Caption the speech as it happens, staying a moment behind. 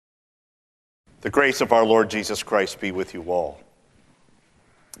The grace of our Lord Jesus Christ be with you all.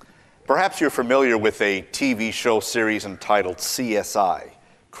 Perhaps you're familiar with a TV show series entitled CSI,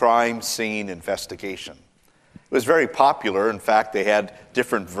 Crime Scene Investigation. It was very popular. In fact, they had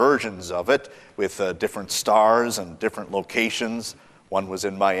different versions of it with different stars and different locations. One was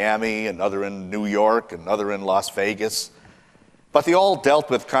in Miami, another in New York, another in Las Vegas. But they all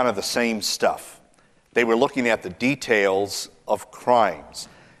dealt with kind of the same stuff. They were looking at the details of crimes.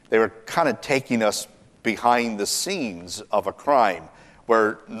 They were kind of taking us behind the scenes of a crime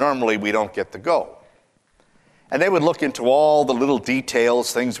where normally we don't get to go. And they would look into all the little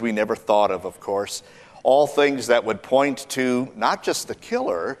details, things we never thought of course, all things that would point to not just the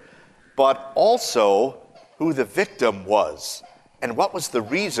killer, but also who the victim was and what was the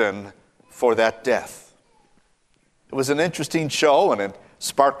reason for that death. It was an interesting show, and it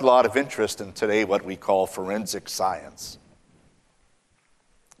sparked a lot of interest in today what we call forensic science.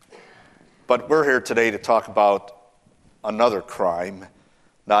 But we're here today to talk about another crime,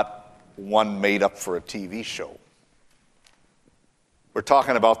 not one made up for a TV show. We're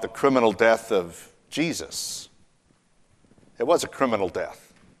talking about the criminal death of Jesus. It was a criminal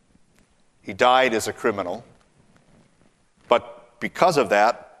death. He died as a criminal, but because of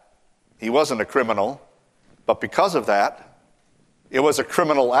that, he wasn't a criminal, but because of that, it was a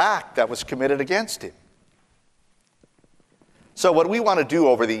criminal act that was committed against him. So what we want to do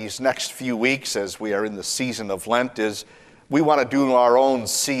over these next few weeks as we are in the season of Lent is we want to do our own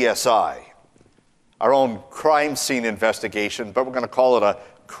CSI, our own crime scene investigation, but we're going to call it a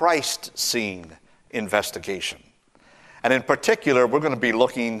Christ scene investigation. And in particular, we're going to be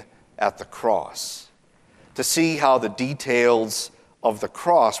looking at the cross to see how the details of the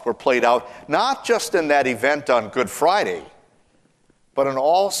cross were played out, not just in that event on Good Friday, but in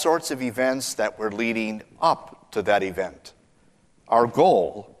all sorts of events that were leading up to that event. Our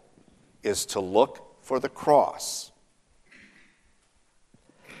goal is to look for the cross.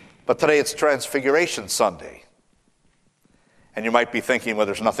 But today it's Transfiguration Sunday. And you might be thinking, well,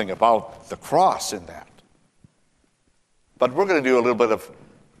 there's nothing about the cross in that. But we're going to do a little bit of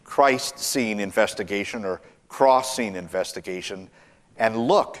Christ scene investigation or cross scene investigation and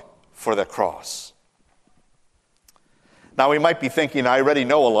look for the cross. Now, we might be thinking, I already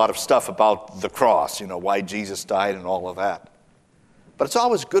know a lot of stuff about the cross, why Jesus died and all of that. But it's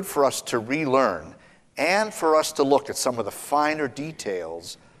always good for us to relearn and for us to look at some of the finer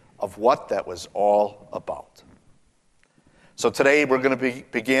details of what that was all about. So today we're going to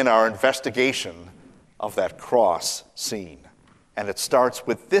begin our investigation of that cross scene. And it starts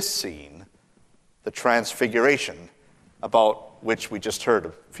with this scene, the Transfiguration, about which we just heard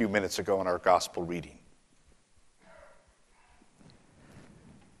a few minutes ago in our gospel reading.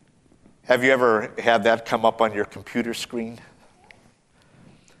 Have you ever had that come up on your computer screen?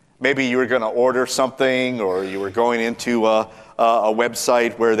 Maybe you were going to order something, or you were going into a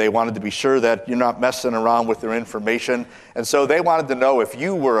website where they wanted to be sure that you're not messing around with their information. And so they wanted to know if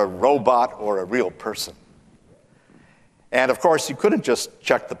you were a robot or a real person. And of course, you couldn't just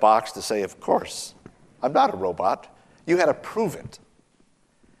check the box to say, of course, I'm not a robot. You had to prove it.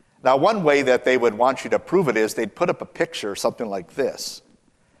 Now, one way that they would want you to prove it is they'd put up a picture, something like this.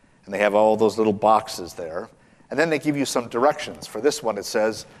 And they have all those little boxes there. And then they give you some directions. For this one, it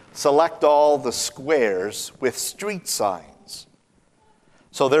says, select all the squares with street signs.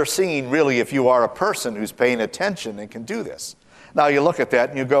 So they're seeing really if you are a person who's paying attention and can do this. Now you look at that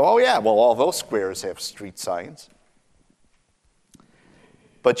and you go, oh yeah, well all those squares have street signs.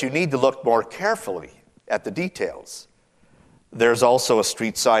 But you need to look more carefully at the details. There's also a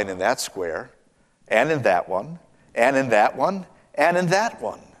street sign in that square, and in that one, and in that one, and in that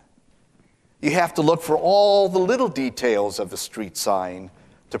one. You have to look for all the little details of the street sign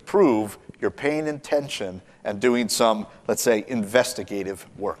to prove you're paying attention and doing some, let's say, investigative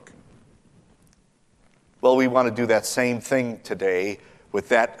work. Well, we want to do that same thing today with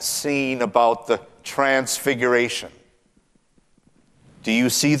that scene about the Transfiguration. Do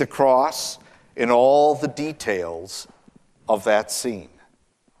you see the cross in all the details of that scene?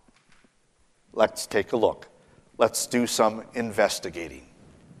 Let's take a look. Let's do some investigating.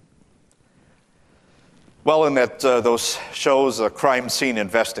 Well, in those shows, a crime scene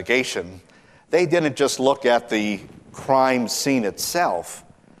investigation, they didn't just look at the crime scene itself,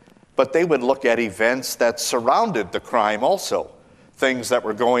 but they would look at events that surrounded the crime also, things that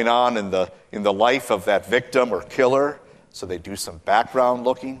were going on in the life of that victim or killer, so they do some background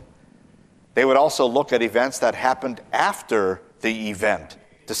looking. They would also look at events that happened after the event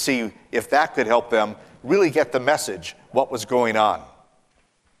to see if that could help them really get the message, what was going on.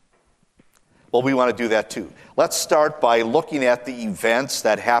 Well, we want to do that too. Let's start by looking at the events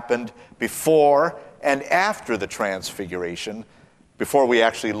that happened before and after the Transfiguration, before we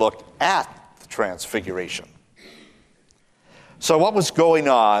actually look at the Transfiguration. So what was going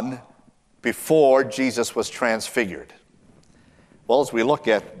on before Jesus was transfigured? Well, as we look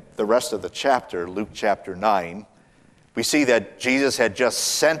at the rest of the chapter, Luke chapter 9, we see that Jesus had just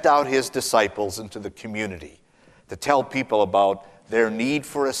sent out his disciples into the community to tell people about their need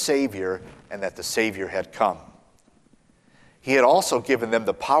for a Savior and that the Savior had come. He had also given them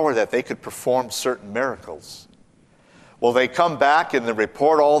the power that they could perform certain miracles. Well, they come back and they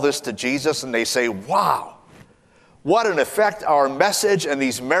report all this to Jesus and they say, wow, what an effect our message and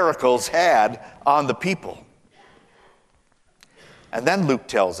these miracles had on the people. And then Luke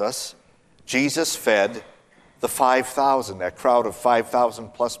tells us Jesus fed the 5,000, that crowd of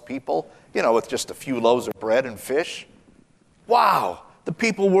 5,000 plus people, with just a few loaves of bread and fish. Wow, the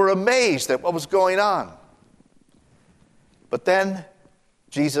people were amazed at what was going on. But then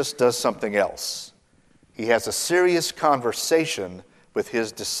Jesus does something else. He has a serious conversation with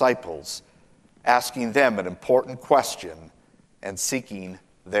his disciples, asking them an important question and seeking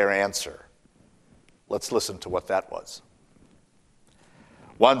their answer. Let's listen to what that was.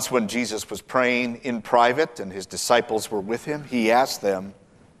 Once when Jesus was praying in private and his disciples were with him, he asked them,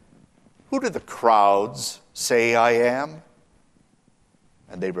 "Who do the crowds say I am?"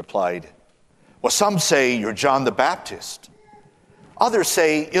 And they replied, "Well, some say you're John the Baptist. Others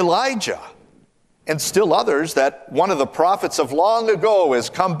say Elijah, and still others that one of the prophets of long ago has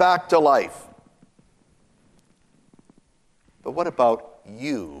come back to life." "But what about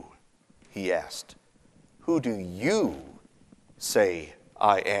you?" he asked. "Who do you say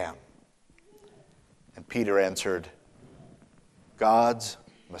I am?" And Peter answered, "God's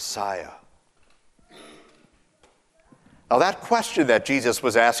Messiah." Now that question that Jesus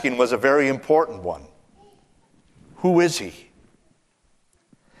was asking was a very important one. Who is he?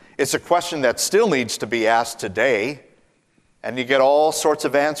 It's a question that still needs to be asked today, and you get all sorts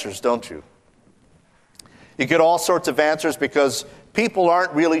of answers, don't you? You get all sorts of answers because people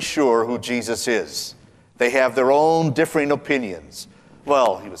aren't really sure who Jesus is. They have their own differing opinions.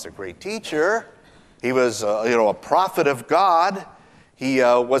 Well, he was a great teacher. He was, a prophet of God. He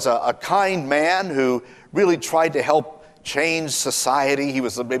was a kind man who really tried to help change society. He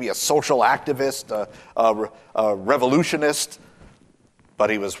was maybe a social activist, a revolutionist, but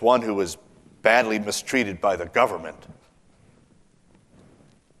he was one who was badly mistreated by the government.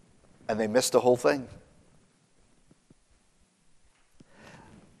 And they missed the whole thing.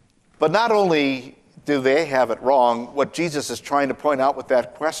 But not only do they have it wrong, what Jesus is trying to point out with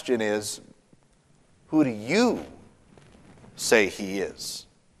that question is, who do you say he is?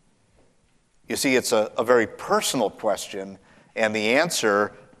 You see, it's a very personal question, and the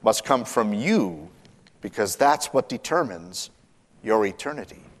answer must come from you because that's what determines your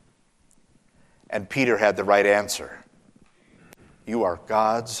eternity. And Peter had the right answer. You are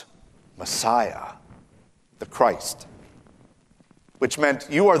God's Messiah, the Christ. Which meant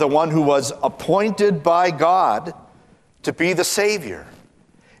you are the one who was appointed by God to be the Savior.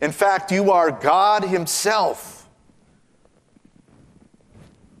 In fact, you are God himself.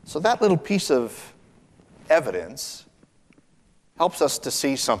 So that little piece of evidence helps us to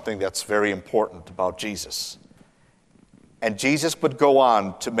see something that's very important about Jesus. And Jesus would go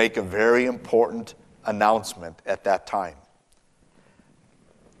on to make a very important announcement at that time.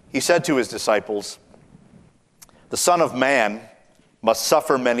 He said to his disciples, "The Son of Man must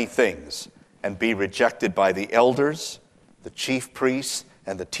suffer many things and be rejected by the elders, the chief priests,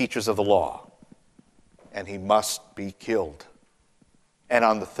 and the teachers of the law. And he must be killed. And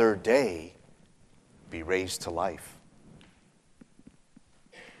on the third day, be raised to life."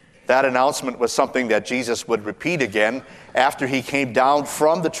 That announcement was something that Jesus would repeat again after he came down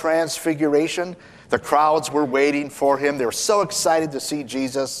from the Transfiguration. The crowds were waiting for him. They were so excited to see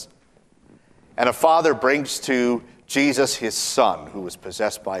Jesus. And a father brings to Jesus his son, who was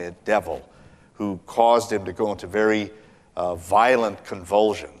possessed by a devil, who caused him to go into very violent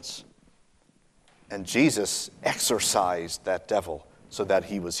convulsions. And Jesus exorcised that devil so that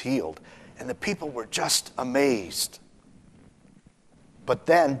he was healed. And the people were just amazed. But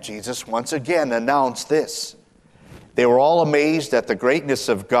then Jesus once again announced this. They were all amazed at the greatness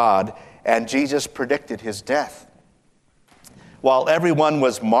of God, and Jesus predicted his death. While everyone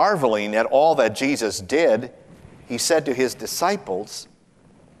was marveling at all that Jesus did, he said to his disciples,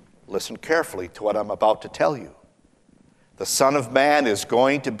 "Listen carefully to what I'm about to tell you. The Son of Man is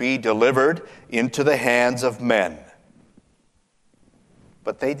going to be delivered into the hands of men."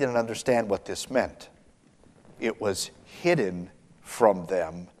 But they didn't understand what this meant. It was hidden from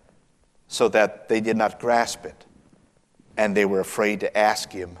them so that they did not grasp it, and they were afraid to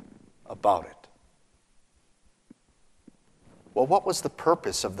ask him about it. Well, what was the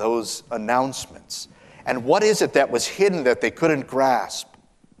purpose of those announcements? And what is it that was hidden that they couldn't grasp?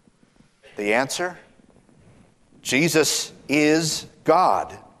 The answer? Jesus is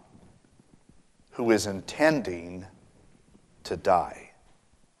God who is intending to die.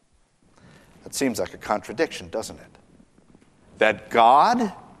 That seems like a contradiction, doesn't it? That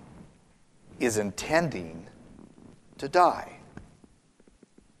God is intending to die.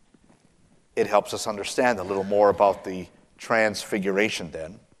 It helps us understand a little more about the transfiguration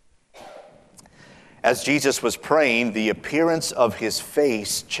then. As Jesus was praying, the appearance of his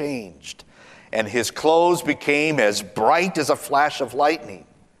face changed, and his clothes became as bright as a flash of lightning.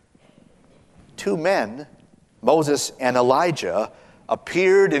 Two men, Moses and Elijah,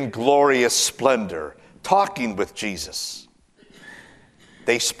 appeared in glorious splendor, talking with Jesus.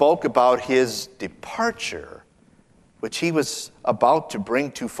 They spoke about his departure, which he was about to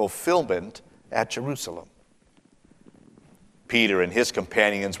bring to fulfillment at Jerusalem. Peter and his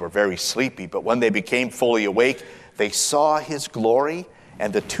companions were very sleepy, but when they became fully awake, they saw his glory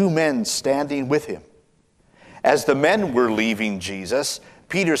and the two men standing with him. As the men were leaving Jesus,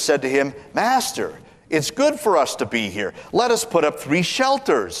 Peter said to him, "Master, it's good for us to be here. Let us put up 3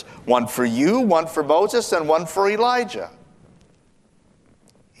 shelters, one for you, one for Moses, and one for Elijah."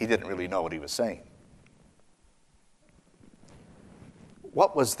 He didn't really know what he was saying.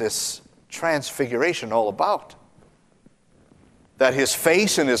 What was this transfiguration all about? That his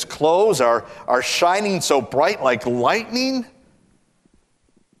face and his clothes are shining so bright like lightning?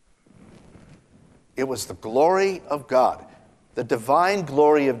 It was the glory of God, the divine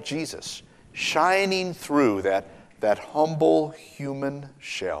glory of Jesus, shining through that humble human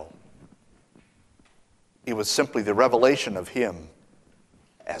shell. It was simply the revelation of him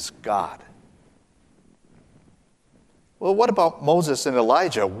as God. Well, what about Moses and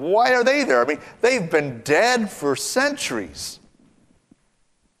Elijah? Why are they there? I mean, they've been dead for centuries.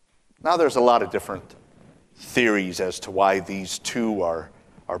 Now, there's a lot of different theories as to why these two are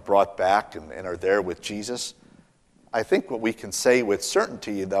brought back and are there with Jesus. I think what we can say with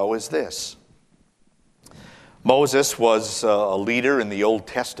certainty, though, is this. Moses was a leader in the Old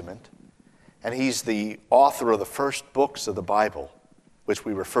Testament, and he's the author of the first books of the Bible, which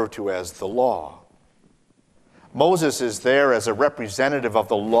we refer to as the Law. Moses is there as a representative of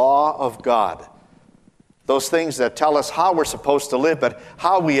the law of God. Those things that tell us how we're supposed to live, but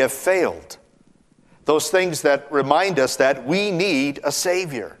how we have failed. Those things that remind us that we need a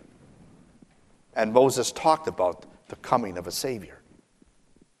Savior. And Moses talked about the coming of a Savior.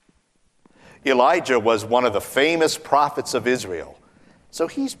 Elijah was one of the famous prophets of Israel. So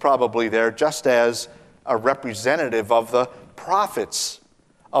he's probably there just as a representative of the prophets,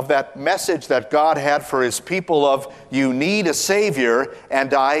 of that message that God had for his people of, you need a Savior,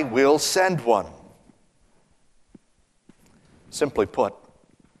 and I will send one. Simply put,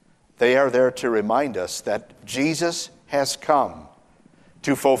 they are there to remind us that Jesus has come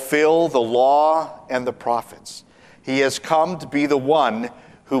to fulfill the law and the prophets. He has come to be the one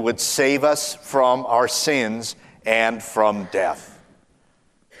who would save us from our sins and from death.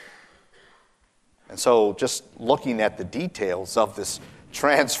 And so just looking at the details of this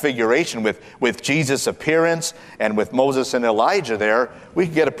transfiguration with Jesus' appearance and with Moses and Elijah there, we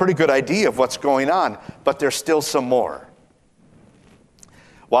can get a pretty good idea of what's going on, but there's still some more.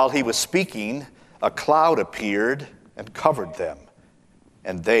 While he was speaking, a cloud appeared and covered them,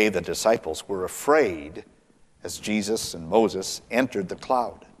 and they, the disciples, were afraid as Jesus and Moses entered the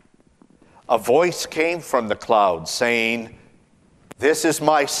cloud. A voice came from the cloud saying, "This is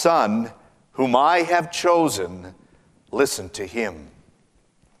my Son, whom I have chosen. Listen to him."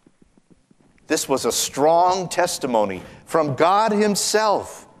 This was a strong testimony from God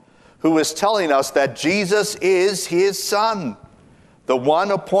himself, who is telling us that Jesus is his Son, the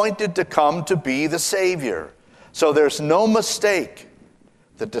one appointed to come to be the Savior. So there's no mistake.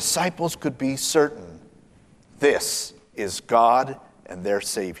 The disciples could be certain this is God and their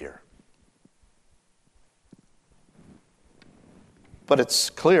Savior. But it's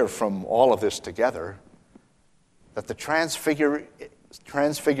clear from all of this together that the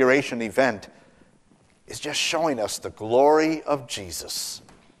transfiguration event is just showing us the glory of Jesus.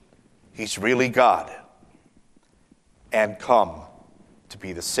 He's really God and come to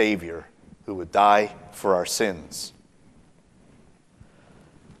be the Savior who would die for our sins.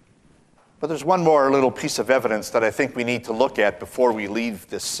 But there's one more little piece of evidence that I think we need to look at before we leave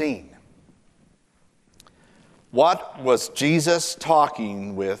this scene. What was Jesus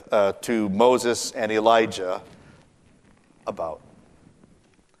talking to Moses and Elijah about?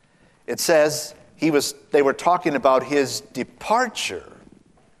 It says they were talking about his departure,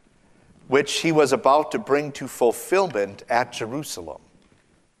 which he was about to bring to fulfillment at Jerusalem.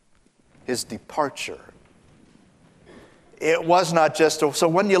 His departure. It was not just, so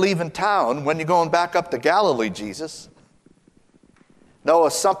when you leave in town, when you're going back up to Galilee, Jesus. No,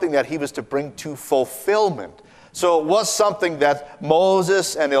 it's something that he was to bring to fulfillment. So it was something that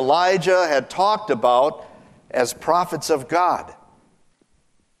Moses and Elijah had talked about as prophets of God.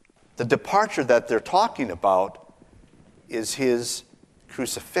 The departure that they're talking about is his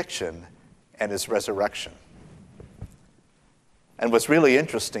crucifixion and his resurrection. And what's really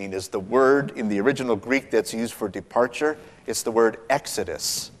interesting is the word in the original Greek that's used for departure, it's the word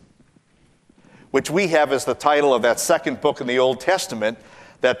Exodus, which we have as the title of that second book in the Old Testament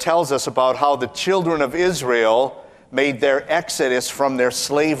that tells us about how the children of Israel made their exodus from their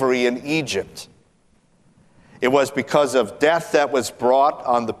slavery in Egypt. It was because of death that was brought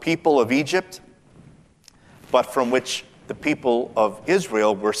on the people of Egypt, but from which the people of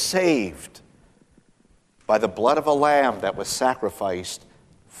Israel were saved by the blood of a lamb that was sacrificed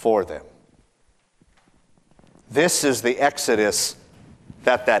for them. This is the Exodus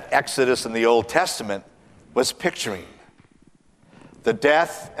that Exodus in the Old Testament was picturing. The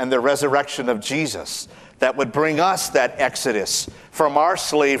death and the resurrection of Jesus that would bring us that exodus from our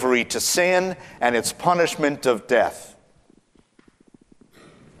slavery to sin and its punishment of death.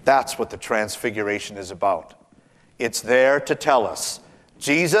 That's what the Transfiguration is about. It's there to tell us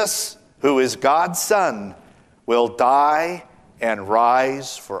Jesus, who is God's Son, will die and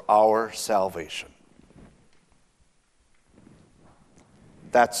rise for our salvation.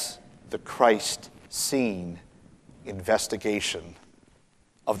 That's the Christ scene investigation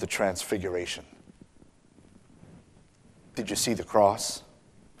of the Transfiguration. Did you see the cross?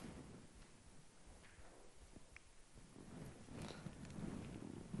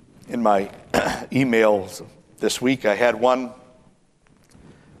 In my emails this week, I had one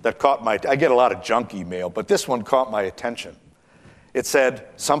that I get a lot of junk email, but this one caught my attention. It said,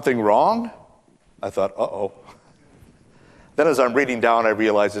 "Something wrong?" I thought, uh-oh. Then as I'm reading down, I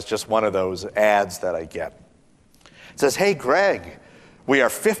realize it's just one of those ads that I get. It says, "Hey, Greg, we are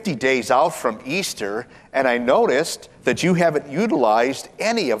 50 days out from Easter, and I noticed that you haven't utilized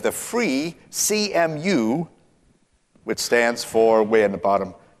any of the free CMU, which stands for, way in the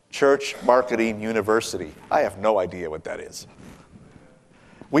bottom, Church Marketing University." I have no idea what that is.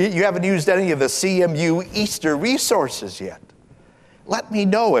 You haven't used any of the CMU Easter resources yet. Let me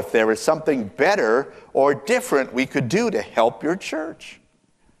know if there is something better or different we could do to help your church.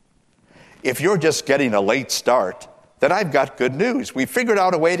 If you're just getting a late start, then I've got good news. We figured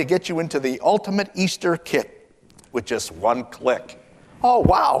out a way to get you into the ultimate Easter kit with just one click. Oh,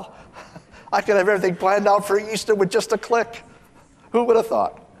 wow. I could have everything planned out for Easter with just a click. Who would have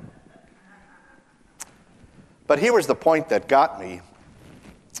thought? But here was the point that got me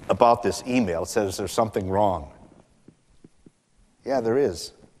about this email. It says there's something wrong. Yeah, there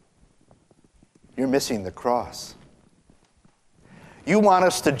is. You're missing the cross. You want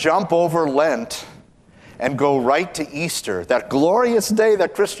us to jump over Lent and go right to Easter, that glorious day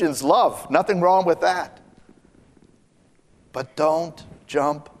that Christians love. Nothing wrong with that. But don't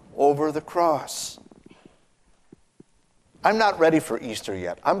jump over the cross. I'm not ready for Easter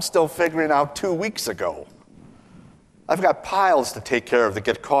yet. I'm still figuring out 2 weeks ago. I've got piles to take care of to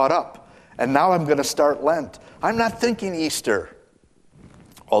get caught up. And now I'm going to start Lent. I'm not thinking Easter.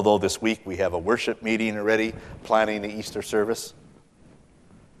 Although this week we have a worship meeting already, planning the Easter service.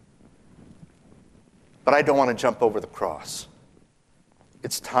 But I don't want to jump over the cross.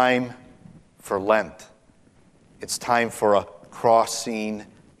 It's time for Lent. It's time for a cross-scene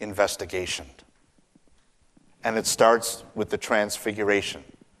investigation. And it starts with the Transfiguration.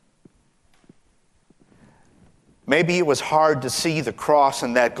 Maybe it was hard to see the cross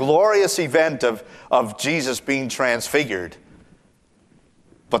and that glorious event of Jesus being transfigured.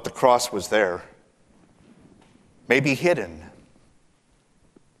 But the cross was there. Maybe hidden.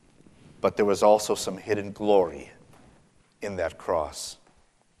 But there was also some hidden glory in that cross.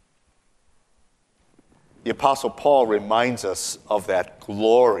 The Apostle Paul reminds us of that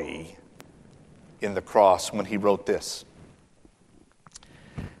glory in the cross when he wrote this.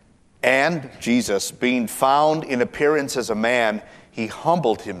 "And Jesus, being found in appearance as a man, he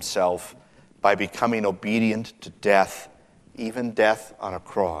humbled himself by becoming obedient to death, even death on a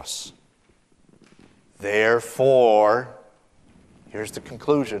cross. Therefore," here's the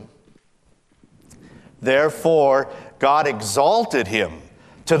conclusion, "therefore God exalted him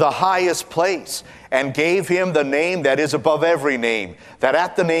to the highest place and gave him the name that is above every name, that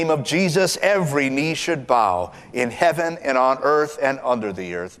at the name of Jesus every knee should bow in heaven and on earth and under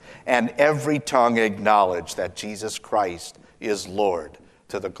the earth, and every tongue acknowledge that Jesus Christ is Lord,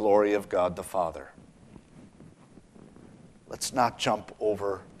 to the glory of God the Father. Let's not jump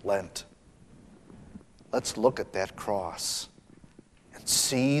over Lent. Let's look at that cross and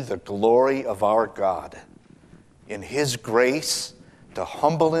see the glory of our God in his grace to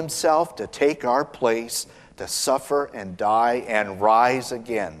humble himself, to take our place, to suffer and die and rise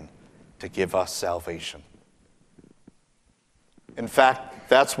again to give us salvation. In fact,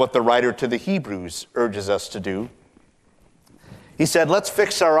 that's what the writer to the Hebrews urges us to do. He said, let's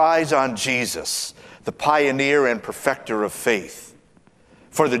fix our eyes on Jesus, the pioneer and perfecter of faith.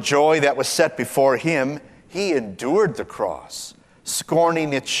 For the joy that was set before him, he endured the cross,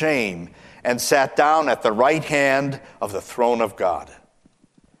 scorning its shame, and sat down at the right hand of the throne of God.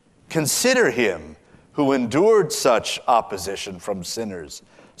 Consider him who endured such opposition from sinners,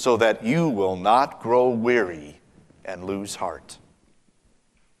 so that you will not grow weary and lose heart.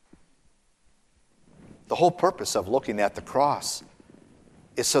 The whole purpose of looking at the cross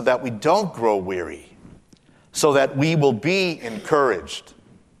is so that we don't grow weary, so that we will be encouraged.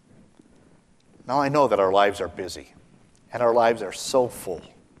 Now, I know that our lives are busy, and our lives are so full.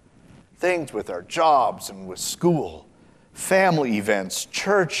 Things with our jobs and with school, family events,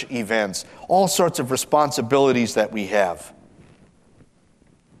 church events, all sorts of responsibilities that we have.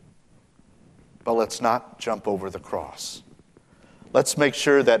 But let's not jump over the cross. Let's make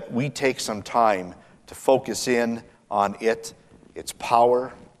sure that we take some time to focus in on it, its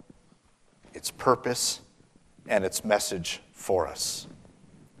power, its purpose, and its message for us.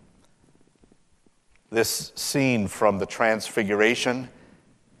 This scene from the Transfiguration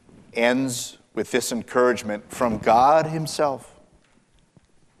ends with this encouragement from God himself.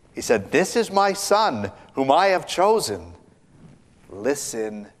 He said, "This is my Son, whom I have chosen.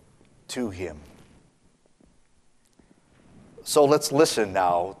 Listen to him." So let's listen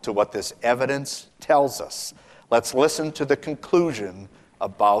now to what this evidence tells us. Let's listen to the conclusion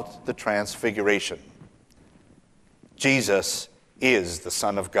about the Transfiguration. Jesus is the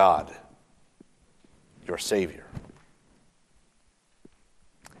Son of God, your Savior.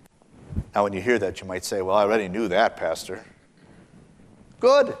 Now, when you hear that, you might say, well, I already knew that, Pastor.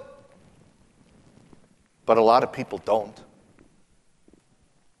 Good. But a lot of people don't.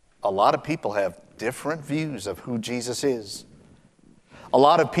 A lot of people have different views of who Jesus is. A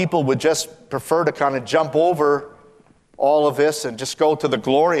lot of people would just prefer to kind of jump over all of this and just go to the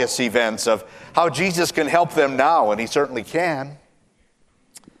glorious events of how Jesus can help them now, and he certainly can.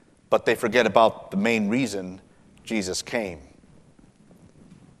 But they forget about the main reason Jesus came.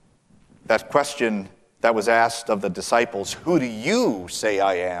 That question that was asked of the disciples, who do you say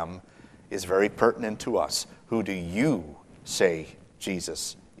I am, is very pertinent to us. Who do you say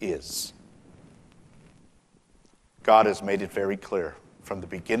Jesus is? God has made it very clear from the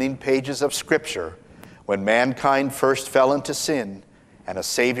beginning pages of Scripture, when mankind first fell into sin and a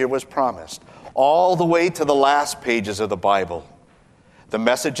Savior was promised, all the way to the last pages of the Bible. The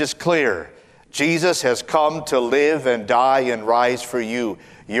message is clear. Jesus has come to live and die and rise for you.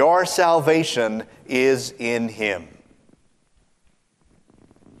 Your salvation is in him.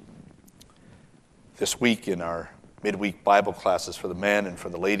 This week in our midweek Bible classes for the men and for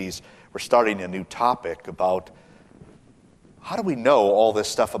the ladies, we're starting a new topic about how do we know all this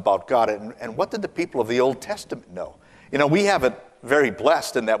stuff about God, and what did the people of the Old Testament know? You know, we have it very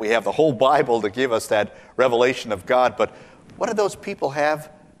blessed in that we have the whole Bible to give us that revelation of God, but what did those people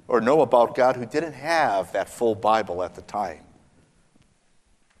have or know about God who didn't have that full Bible at the time?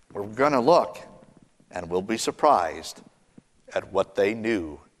 We're going to look, and we'll be surprised at what they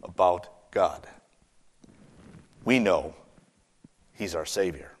knew about God. We know he's our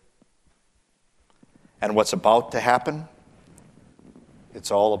Savior. And what's about to happen? It's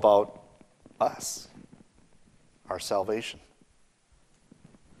all about us, our salvation.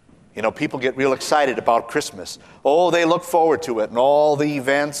 You know, people get real excited about Christmas. Oh, they look forward to it and all the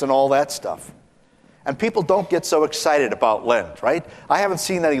events and all that stuff. And people don't get so excited about Lent, right? I haven't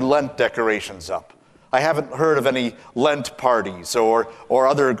seen any Lent decorations up. I haven't heard of any Lent parties or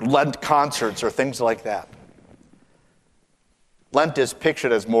other Lent concerts or things like that. Lent is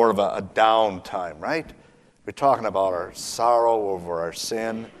pictured as more of a down time, right? We're talking about our sorrow over our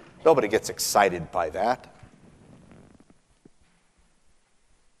sin. Nobody gets excited by that.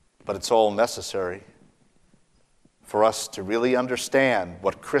 But it's all necessary for us to really understand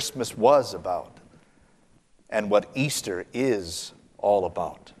what Christmas was about and what Easter is all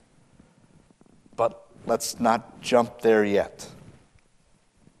about. But let's not jump there yet.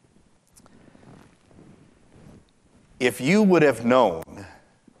 If you would have known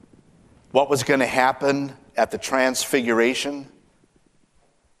what was going to happen at the Transfiguration,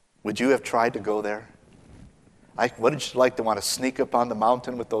 would you have tried to go there? Wouldn't you like to want to sneak up on the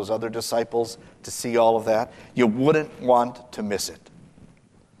mountain with those other disciples to see all of that? You wouldn't want to miss it.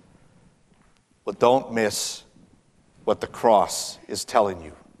 But don't miss what the cross is telling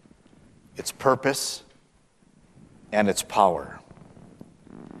you. Its purpose and its power.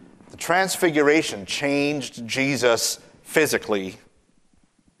 The Transfiguration changed Jesus physically.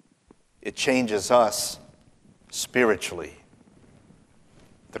 It changes us spiritually.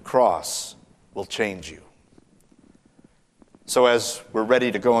 The cross will change you. So as we're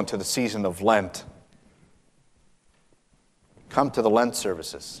ready to go into the season of Lent, come to the Lent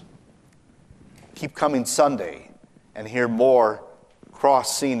services. Keep coming Sunday and hear more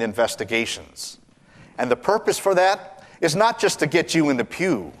cross-scene investigations. And the purpose for that is not just to get you in the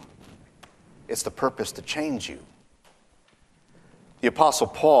pew. It's the purpose to change you. The Apostle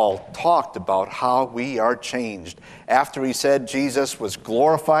Paul talked about how we are changed. After he said Jesus was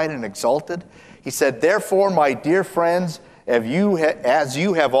glorified and exalted, he said, "Therefore, my dear friends, as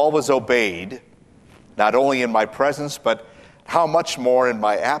you have always obeyed, not only in my presence, but how much more in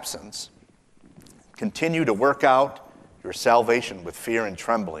my absence, continue to work out your salvation with fear and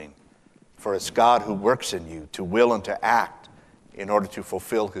trembling, for it's God who works in you to will and to act in order to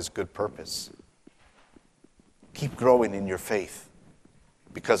fulfill his good purpose." Keep growing in your faith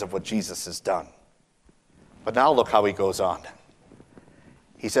because of what Jesus has done. But now look how he goes on.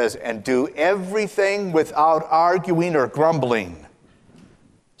 He says, "And do everything without arguing or grumbling,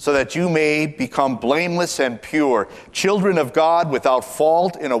 so that you may become blameless and pure, children of God without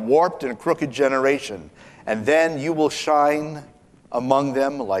fault in a warped and crooked generation. And then you will shine among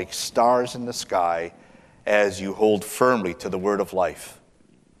them like stars in the sky as you hold firmly to the word of life.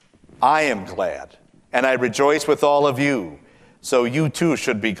 I am glad, and I rejoice with all of you, so you too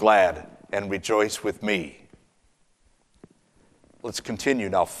should be glad and rejoice with me." Let's continue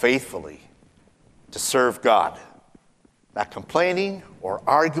now faithfully to serve God, not complaining or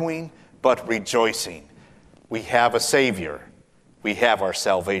arguing, but rejoicing. We have a Savior. We have our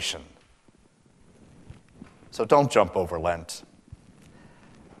salvation. So don't jump over Lent.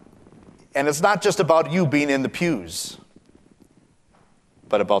 And it's not just about you being in the pews,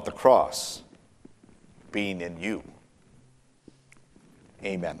 but about the cross being in you.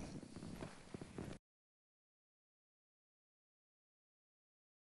 Amen.